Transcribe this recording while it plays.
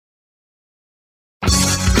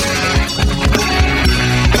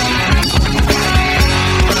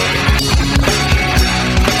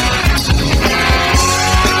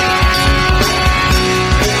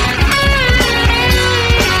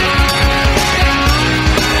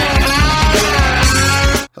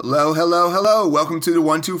Hello, hello, hello. Welcome to the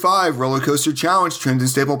 125 Roller Coaster Challenge Trends and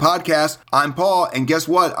Staple Podcast. I'm Paul, and guess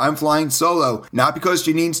what? I'm flying solo. Not because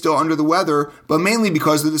Janine's still under the weather, but mainly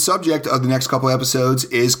because of the subject of the next couple episodes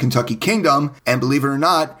is Kentucky Kingdom, and believe it or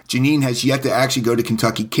not, Janine has yet to actually go to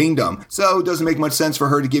Kentucky Kingdom. So it doesn't make much sense for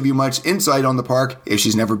her to give you much insight on the park if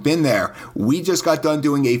she's never been there. We just got done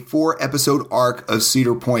doing a 4-episode arc of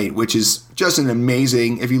Cedar Point, which is just an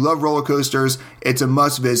amazing, if you love roller coasters, it's a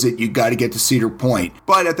must visit. You got to get to Cedar Point.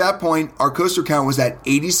 But at that point, our coaster count was at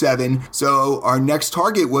 87. So our next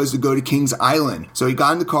target was to go to Kings Island. So we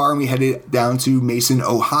got in the car and we headed down to Mason,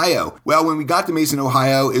 Ohio. Well, when we got to Mason,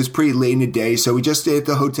 Ohio, it was pretty late in the day. So we just stayed at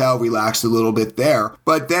the hotel, relaxed a little bit there.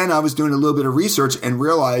 But then I was doing a little bit of research and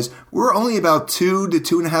realized we're only about 2 to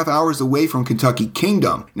 2.5 hours away from Kentucky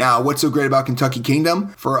Kingdom. Now, what's so great about Kentucky Kingdom?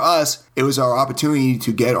 For us, it was our opportunity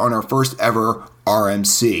to get on our first ever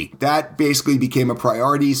RMC. That basically became a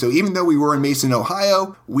priority. So even though we were in Mason,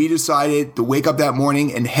 Ohio, we decided to wake up that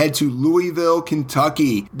morning and head to Louisville,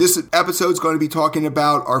 Kentucky. This episode is going to be talking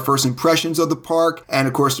about our first impressions of the park and,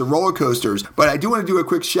 of course, the roller coasters. But I do want to do a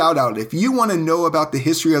quick shout out. If you want to know about the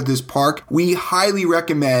history of this park, we highly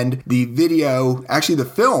recommend the video, actually the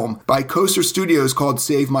film, by Coaster Studios called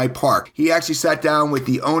Save My Park. He actually sat down with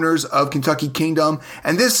the owners of Kentucky Kingdom,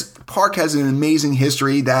 and this park has an amazing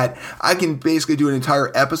history that I can basically do an entire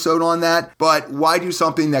episode on that, but why do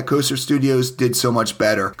something that Coaster Studios did so much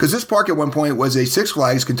better? Because this park at one point was a Six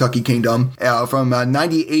Flags Kentucky Kingdom from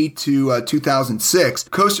 98 to 2006.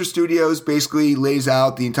 Coaster Studios basically lays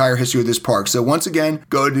out the entire history of this park. So once again,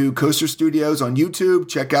 go to Coaster Studios on YouTube,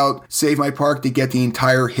 check out Save My Park to get the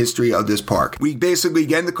entire history of this park. We basically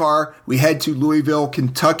get in the car, we head to Louisville,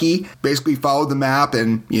 Kentucky, basically follow the map,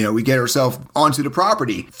 and we get ourselves onto the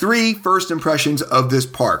property. 3 first impressions of this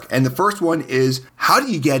park, and the first one is, how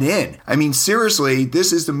do you get in? I mean, seriously,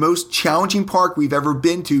 this is the most challenging park we've ever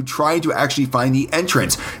been to, trying to actually find the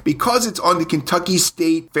entrance. Because it's on the Kentucky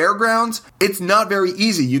State Fairgrounds, it's not very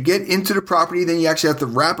easy. You get into the property, then you actually have to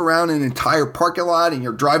wrap around an entire parking lot, and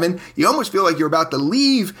you're driving. You almost feel like you're about to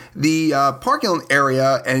leave the parking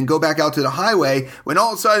area and go back out to the highway, when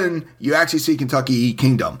all of a sudden, you actually see Kentucky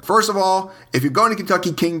Kingdom. First of all, if you're going to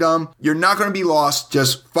Kentucky Kingdom, you're not going to be lost.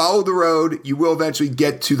 Just follow the road. You will eventually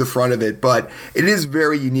get to the front of it, but it is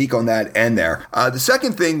very unique on that end there. The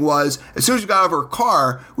second thing was, as soon as we got out of our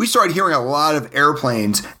car, we started hearing a lot of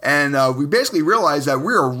airplanes, and we basically realized that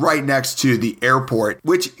we were right next to the airport,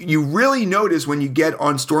 which you really notice when you get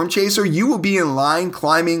on Storm Chaser. You will be in line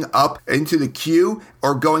climbing up into the queue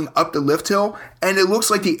or going up the lift hill, and it looks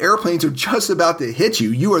like the airplanes are just about to hit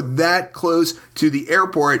you. You are that close to the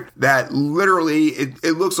airport that literally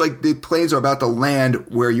it looks like the planes are about to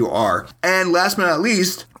land where you are. And last but not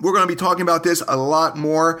least, we're going to be talking about this a lot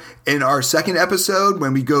more in our second episode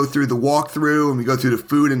when we go through the walkthrough and we go through the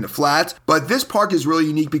food and the flats. But this park is really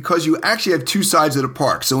unique because you actually have 2 sides of the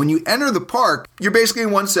park. So when you enter the park, you're basically in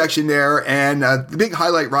one section there, and the big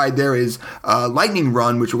highlight ride there is Lightning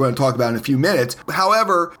Run, which we're going to talk about in a few minutes.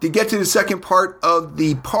 However, to get to the second part of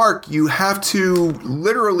the park, you have to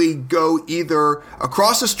literally go either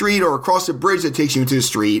across the street or across the bridge that takes you into the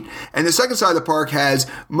street. And the second side of the park has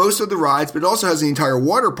most of the rides, but it also has the entire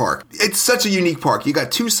water park. It's such a unique park. You got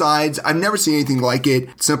 2 sides. I've never seen anything like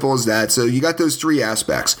it. Simple as that. So you got those 3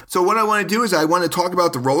 aspects. So what I want to do is I want to talk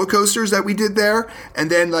about the roller coasters that we did there. And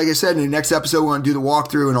then, like I said, in the next episode, we're going to do the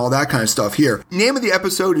walkthrough and all that kind of stuff here. Name of the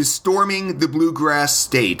episode is Storming the Bluegrass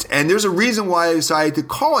State. And there's a reason why I decided to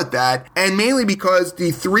call it that. And mainly because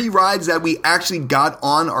the 3 rides that we actually got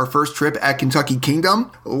on our first trip at Kentucky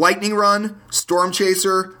Kingdom, Lightning Run, Storm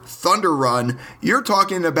Chaser, Thunder Run, you're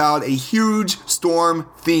talking about a huge storm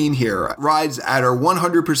theme here. Rides that are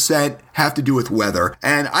 100% have to do with weather.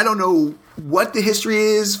 And I don't know what the history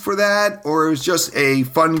is for that, or it was just a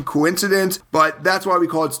fun coincidence, but that's why we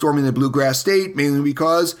call it Storming the Bluegrass State, mainly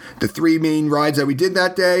because the 3 main rides that we did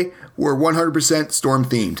that day were 100% storm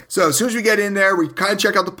themed. So as soon as we get in there, we kind of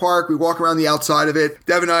check out the park, we walk around the outside of it.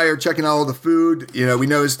 Dev and I are checking out all the food. We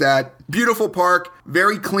noticed that beautiful park,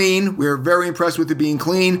 very clean. We were very impressed with it being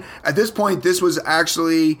clean. At this point, this was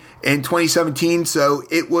actually in 2017, so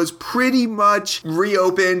it was pretty much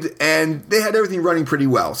reopened and they had everything running pretty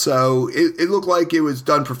well. So it looked like it was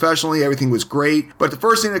done professionally. Everything was great. But the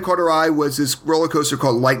first thing that caught our eye was this roller coaster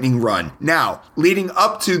called Lightning Run. Now, leading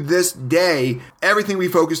up to this day, everything we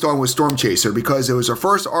focused on was Storm Chaser because it was our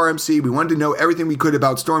first RMC. We wanted to know everything we could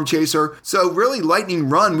about Storm Chaser. So really, Lightning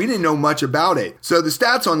Run, we didn't know much about it. So the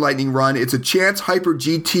stats on Lightning Run, it's a Chance Hyper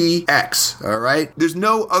GTX, all right? There's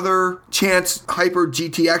no other Chance Hyper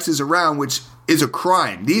GTXs around, which is a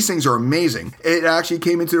crime. These things are amazing. It actually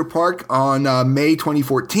came into the park on May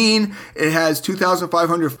 2014. It has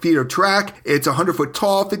 2,500 feet of track. It's 100 foot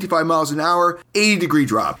tall, 55 miles an hour, 80-degree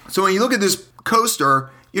drop. So when you look at this coaster,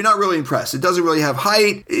 you're not really impressed. It doesn't really have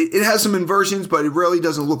height. It has some inversions, but it really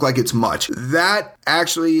doesn't look like it's much. That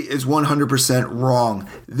actually is 100% wrong.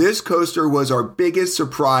 This coaster was our biggest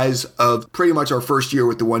surprise of pretty much our first year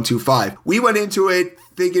with the 125. We went into it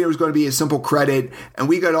thinking it was going to be a simple credit, and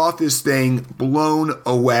we got off this thing blown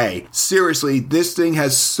away. Seriously, this thing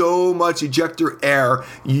has so much ejector air,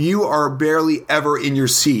 you are barely ever in your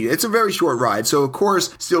seat. It's a very short ride, so of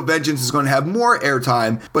course, Steel Vengeance is going to have more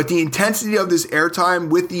airtime, but the intensity of this airtime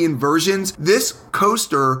with the inversions, this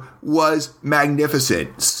coaster was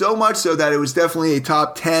magnificent. So much so that it was definitely a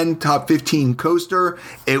top 10, top 15 coaster.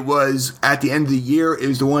 It was, at the end of the year, it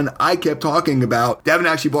was the one I kept talking about. Devin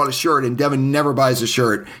actually bought a shirt, and Devin never buys a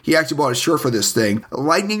shirt. He actually bought a shirt for this thing.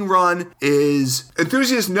 Lightning Run is,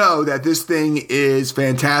 enthusiasts know that this thing is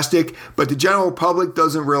fantastic, but the general public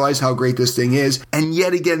doesn't realize how great this thing is. And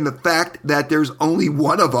yet again, the fact that there's only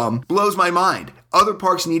one of them blows my mind. Other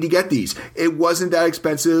parks need to get these. It wasn't that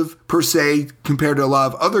expensive per se compared to a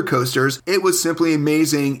lot of other coasters. It was simply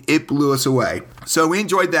amazing. It blew us away. So we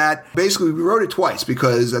enjoyed that. Basically, we rode it twice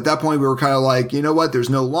because at that point we were kind of like, you know what, there's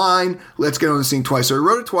no line. Let's get on this thing twice. So we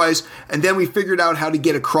rode it twice, and then we figured out how to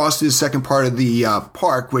get across to the second part of the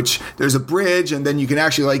park, which there's a bridge, and then you can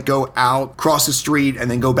actually like go out, cross the street,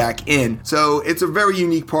 and then go back in. So it's a very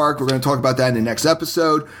unique park. We're going to talk about that in the next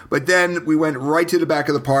episode. But then we went right to the back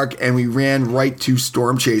of the park, and we ran right to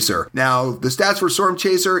Storm Chaser. Now, the stats for Storm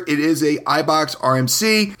Chaser, it is a iBox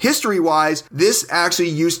RMC. History-wise, this actually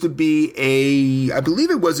used to be I believe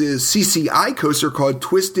it was a CCI coaster called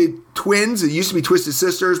Twisted Twins. It used to be Twisted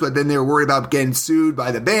Sisters, but then they were worried about getting sued by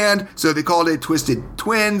the band, so they called it Twisted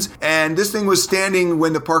Twins, and this thing was standing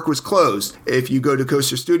when the park was closed. If you go to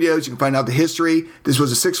Coaster Studios, you can find out the history. This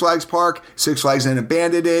was a Six Flags park. Six Flags then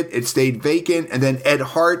abandoned it. It stayed vacant, and then Ed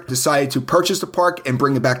Hart decided to purchase the park and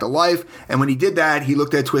bring it back to life, and when he did that, he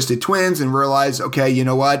looked at Twisted Twins and realized, okay, you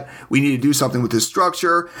know what? We need to do something with this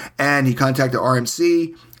structure, and he contacted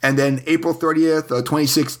RMC. And then April 30th,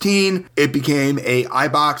 2016, it became a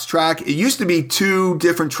iBox track. It used to be two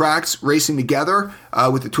different tracks racing together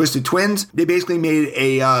with the Twisted Twins. They basically made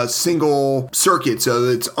a single circuit, so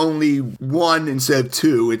it's only one instead of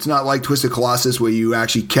two. It's not like Twisted Colossus where you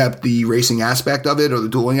actually kept the racing aspect of it or the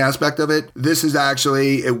dueling aspect of it. This is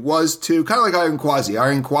actually, it was two, kind of like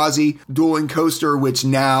Iron Quasi dueling coaster, which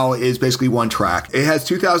now is basically one track. It has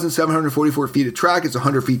 2,744 feet of track. It's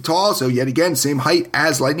 100 feet tall, so yet again, same height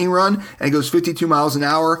as Lightning Run, and it goes 52 miles an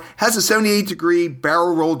hour, has a 78-degree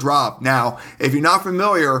barrel roll drop. Now, if you're not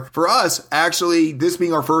familiar, for us, actually, this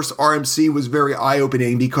being our first RMC was very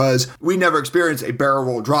eye-opening because we never experienced a barrel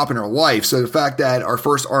roll drop in our life. So the fact that our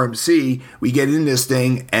first RMC, we get in this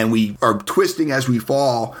thing and we are twisting as we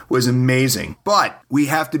fall was amazing. But we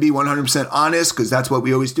have to be 100% honest because that's what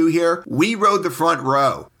we always do here. We rode the front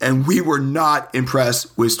row and we were not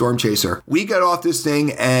impressed with Storm Chaser. We got off this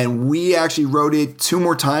thing and we actually rode it 2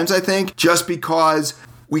 more times, I think, just because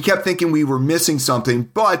we kept thinking we were missing something.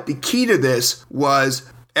 But the key to this was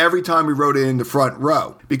every time we rode it in the front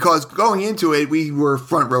row, because going into it, we were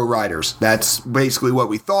front row riders. That's basically what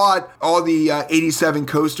we thought. All the 87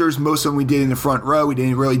 coasters, most of them we did in the front row. We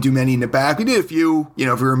didn't really do many in the back. We did a few,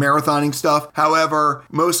 if we were marathoning stuff. However,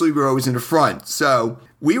 mostly we were always in the front. So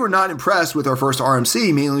we were not impressed with our first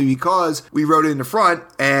RMC, mainly because we rode it in the front,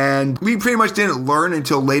 and we pretty much didn't learn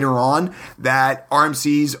until later on that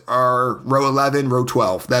RMCs are row 11, row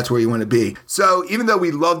 12. That's where you want to be. So even though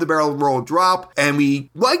we loved the barrel roll drop and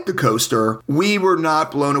we liked the coaster, we were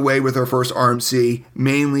not blown away with our first RMC,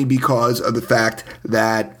 mainly because of the fact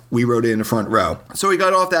that we rode it in the front row. So we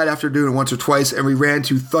got off that after doing it once or twice, and we ran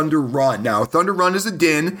to Thunder Run. Now, Thunder Run is a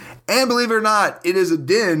din, and believe it or not, it is a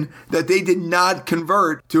din that they did not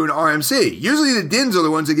convert to an RMC. Usually the dins are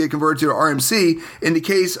the ones that get converted to an RMC. In the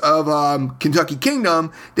case of Kentucky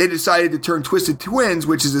Kingdom, they decided to turn Twisted Twins,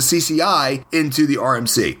 which is a CCI, into the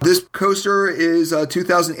RMC. This coaster is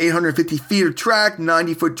 2,850 feet of track,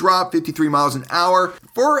 90-foot drop, 53 miles an hour.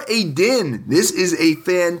 For a din, this is a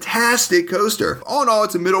fantastic coaster. All in all,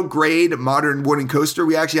 it's a middle grade modern wooden coaster.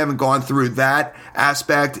 We actually haven't gone through that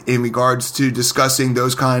aspect in regards to discussing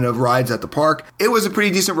those kind of rides at the park. It was a pretty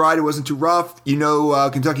decent ride. It wasn't too rough.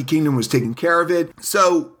 Kentucky Kingdom was taking care of it.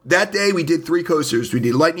 So that day we did 3 coasters. We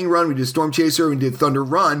did Lightning Run, we did Storm Chaser, we did Thunder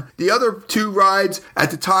Run. The other 2 rides,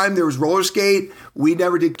 at the time there was Roller Skate. We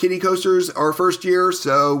never did kiddie coasters our first year,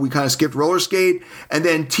 so we kind of skipped Roller Skate. And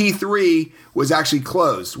then T3 was actually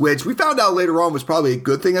closed, which we found out later on was probably a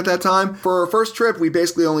good thing at that time. For our first trip, we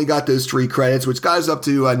basically only got those 3 credits, which got us up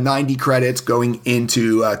to 90 credits going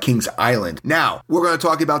into Kings Island. Now, we're going to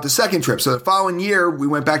talk about the second trip. So the following year, we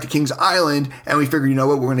went back to Kings Island, and we figured, you know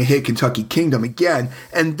what, we're going to hit Kentucky Kingdom again.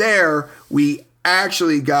 And there, we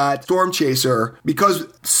actually got Storm Chaser, because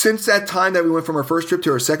since that time that we went from our first trip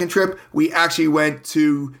to our second trip, we actually went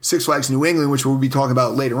to Six Flags New England, which we'll be talking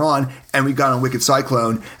about later on, and we got on Wicked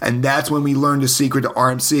Cyclone, and that's when we learned the secret to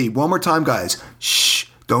RMC. One more time, guys. Shh.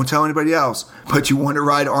 Don't tell anybody else, but you want to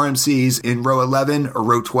ride RMCs in row 11 or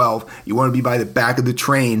row 12. You want to be by the back of the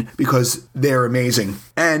train because they're amazing.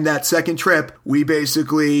 And that second trip, we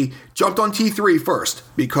basically jumped on T3 first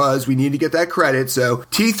because we need to get that credit. So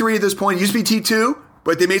T3 at this point used to be T2,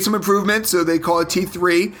 but they made some improvements, so they call it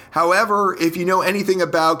T3. However, if you know anything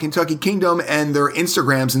about Kentucky Kingdom and their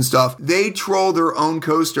Instagrams and stuff, they troll their own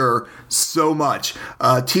coaster so much.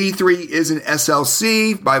 T3 is an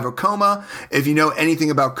SLC by Vekoma. If you know anything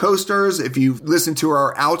about coasters, if you listen to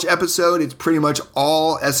our Ouch episode, it's pretty much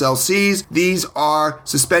all SLCs. These are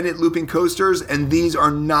suspended looping coasters, and these are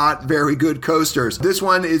not very good coasters. This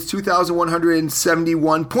one is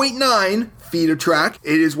 2,171.9 feet of track.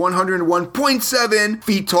 It is 101.7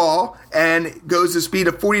 feet tall and goes the speed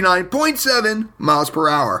of 49.7 miles per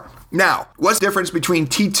hour. Now, what's the difference between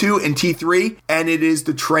T2 and T3? And it is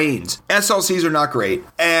the trains. SLCs are not great,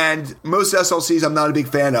 and most SLCs I'm not a big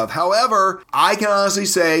fan of. However, I can honestly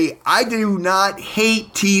say I do not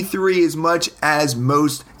hate T3 as much as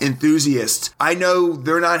most enthusiasts. I know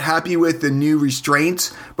they're not happy with the new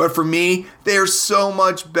restraints, but for me, they're so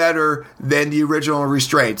much better than the original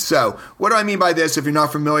restraints. So, what do I mean by this if you're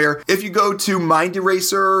not familiar? If you go to Mind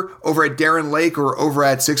Eraser over at Darren Lake or over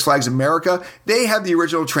at Six Flags America, they have the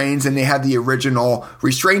original trains and they have the original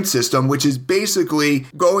restraint system, which is basically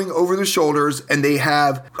going over the shoulders, and they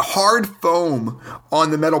have hard foam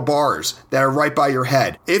on the metal bars that are right by your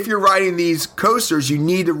head. If you're riding these coasters, you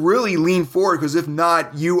need to really lean forward, because if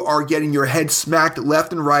not, you are getting your head smacked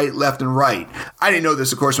left and right, left and right. I didn't know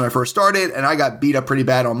this, of course, when I first started, and I got beat up pretty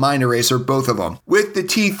bad on Mind Eraser, both of them. With the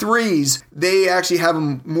T3s, they actually have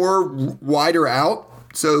them more wider out,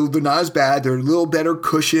 so they're not as bad. They're a little better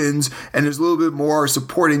cushions, and there's a little bit more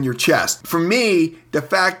support in your chest. For me, the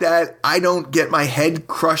fact that I don't get my head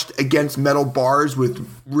crushed against metal bars with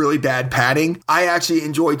really bad padding, I actually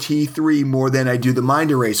enjoy T3 more than I do the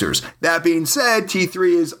Mind Erasers. That being said,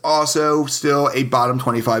 T3 is also still a bottom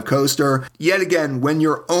 25 coaster. Yet again, when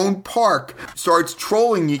your own park starts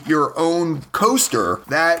trolling your own coaster,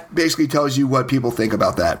 that basically tells you what people think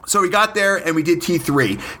about that. So we got there and we did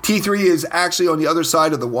T3. T3 is actually on the other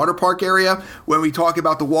side of the water park area. When we talk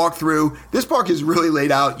about the walkthrough, this park is really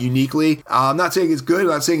laid out uniquely. I'm not saying it's good, I'm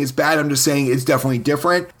not saying it's bad, I'm just saying it's definitely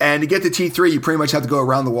different. And to get to T3, you pretty much have to go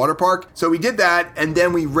around the water park. So we did that, and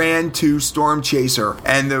then we ran to Storm Chaser.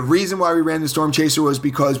 And the reason why we ran to Storm Chaser was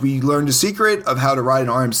because we learned the secret of how to ride an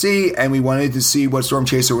RMC, and we wanted to see what Storm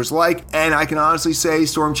Chaser was like. And I can honestly say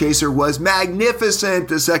Storm Chaser was magnificent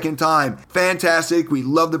the second time. Fantastic. We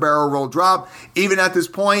loved the barrel roll drop. Even at this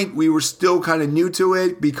point, we were still kind of new to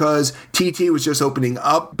it because TT was just opening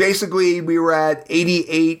up. Basically, we were at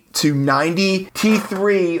 88 to 90.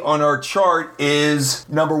 T3 on our chart is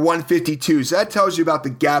number 152. So that tells you about the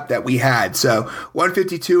gap that we had. So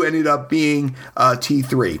 152 ended up being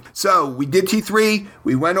T3. So we did T3.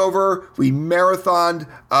 We went over. We marathoned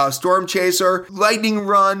Storm Chaser. Lightning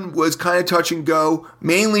Run was kind of touch and go,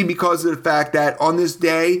 mainly because of the fact that on this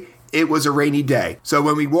day, it was a rainy day. So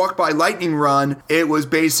when we walked by Lightning Run, it was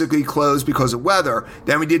basically closed because of weather.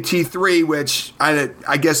 Then we did T3, which I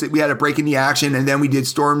guess we had a break in the action, and then we did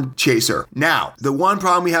Storm Chaser. Now, the one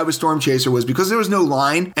problem we had with Storm Chaser was because there was no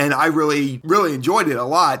line, and I really, really enjoyed it a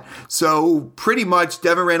lot. So pretty much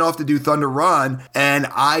Devin ran off to do Thunder Run, and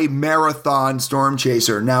I marathoned Storm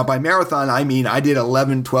Chaser. Now, by marathon, I mean I did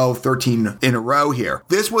 11, 12, 13 in a row here.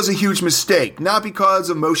 This was a huge mistake, not because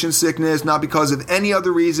of motion sickness, not because of any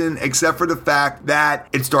other reason, except for the fact that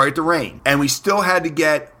it started to rain and we still had to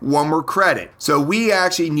get one more credit. So we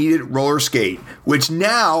actually needed roller skate, which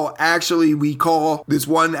now actually we call this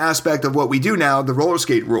one aspect of what we do now the roller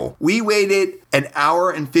skate rule. We waited an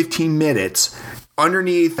hour and 15 minutes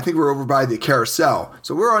underneath, I think we're over by the carousel.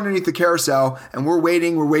 So we're underneath the carousel and we're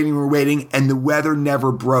waiting, and the weather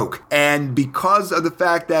never broke. And because of the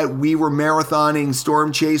fact that we were marathoning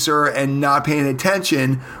Storm Chaser and not paying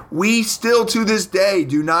attention, we still to this day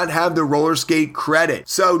do not have the roller skate credit.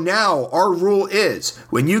 So now our rule is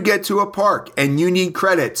when you get to a park and you need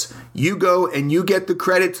credits, you go and you get the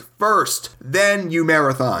credits first, then you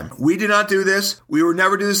marathon. We did not do this. We will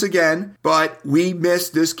never do this again, but we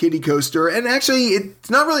missed this kiddie coaster. And actually, it's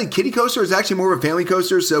not really a kiddie coaster. It's actually more of a family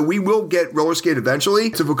coaster. So we will get roller skate eventually.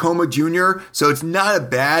 It's a Vekoma Junior. So it's not a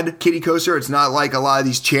bad kiddie coaster. It's not like a lot of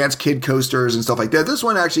these Chance Kid coasters and stuff like that. This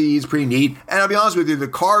one actually is pretty neat. And I'll be honest with you, the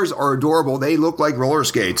cars are adorable. They look like roller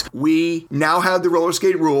skates. We now have the roller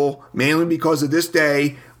skate rule, mainly because of this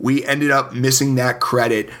day. We ended up missing that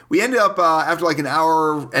credit. We ended up, after like an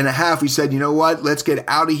hour and a half, we said, you know what, let's get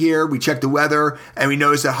out of here. We checked the weather and we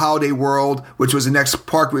noticed that Holiday World, which was the next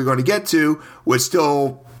park we were going to get to, was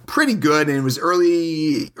still pretty good, and it was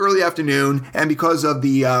early afternoon. And because of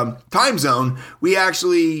the time zone, we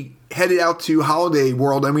actually headed out to Holiday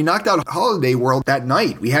World, and we knocked out Holiday World that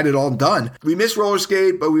night. We had it all done. We missed roller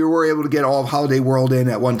skate, but we were able to get all of Holiday World in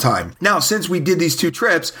at one time. Now, since we did these two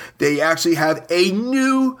trips, they actually have a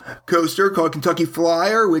new coaster called Kentucky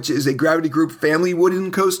Flyer, which is a Gravity Group family wooden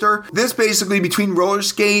coaster. This basically, between roller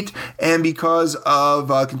skate and because of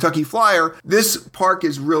Kentucky Flyer, this park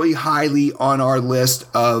is really highly on our list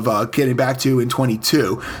of getting back to in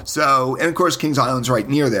 22. So, and of course, Kings Island's right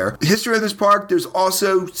near there. The history of this park, there's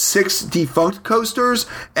also 6 defunct coasters,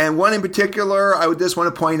 and one in particular I would just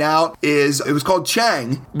want to point out is it was called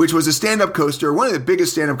Chang, which was a stand-up coaster. One of the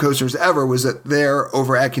biggest stand-up coasters ever was there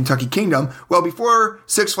over at Kentucky Kingdom. Well, before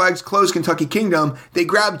Six Flags closed Kentucky Kingdom, they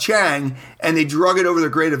grabbed Chang and they drug it over to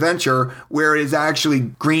Great Adventure, where it is actually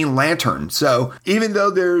Green Lantern. So even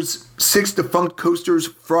though there's 6 defunct coasters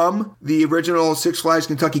from the original Six Flags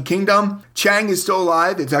Kentucky Kingdom, Chang is still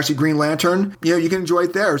alive. It's actually Green Lantern. You can enjoy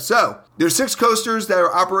it there. So there's 6 coasters that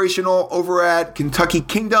are operational over at Kentucky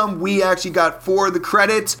Kingdom. We actually got 4 of the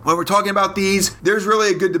credits. When we're talking about these, there's really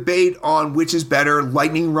a good debate on which is better,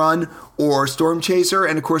 Lightning Run or Storm Chaser.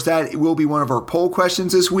 And of course, that will be one of our poll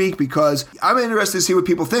questions this week, because I'm interested to see what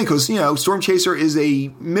people think, because, Storm Chaser is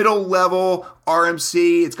a middle level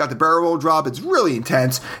RMC. It's got the barrel roll drop. It's really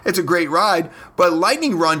intense. It's a great ride, but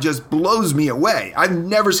Lightning Run just blows me away. I've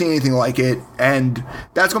never seen anything like it, and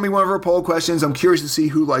that's going to be one of our poll questions. I'm curious to see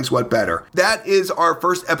who likes what better. That is our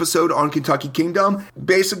first episode on Kentucky Kingdom.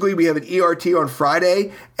 Basically, we have an ERT on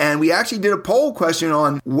Friday, and we actually did a poll question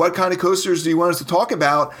on what kind of coasters do you want us to talk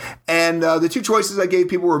about, and the 2 choices I gave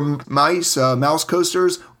people were mouse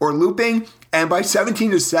coasters or looping. And by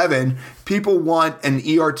 17-7, people want an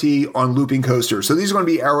ERT on looping coasters. So these are going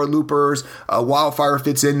to be arrow loopers. Wildfire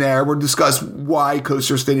fits in there. We'll discuss why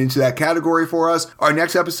coasters fit into that category for us. Our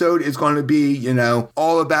next episode is going to be,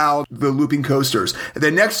 all about the looping coasters. And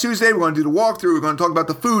then next Tuesday, we're going to do the walkthrough. We're going to talk about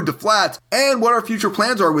the food, the flats, and what our future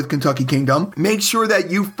plans are with Kentucky Kingdom. Make sure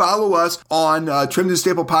that you follow us on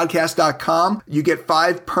trimandstaplepodcast.com. You get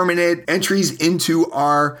 5 permanent entries into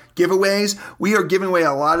our giveaways. We are giving away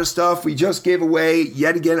a lot of stuff. We just gave away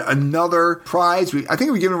yet again another prize. I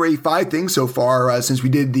think we've given away 5 things so far since we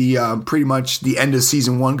did the pretty much the end of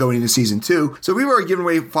season 1 going into season 2. So we've already given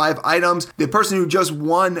away 5 items. The person who just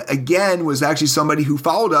won again was actually somebody who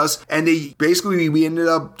followed us, and we ended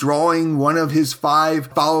up drawing one of his 5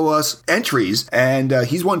 follow us entries, and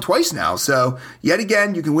he's won twice now. So yet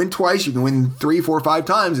again, you can win twice. You can win 3, 4, 5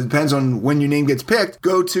 times. It depends on when your name gets picked.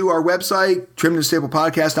 Go to our website,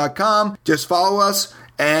 trimandstaplepodcast.com. Just follow us,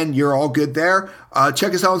 and you're all good there.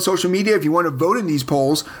 Check us out on social media. If you want to vote in these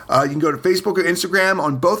polls, you can go to Facebook or Instagram.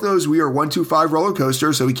 On both of those, we are 125 Roller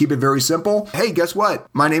Coaster, so we keep it very simple. Hey, guess what?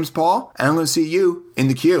 My name's Paul, and I'm going to see you in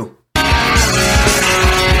the queue.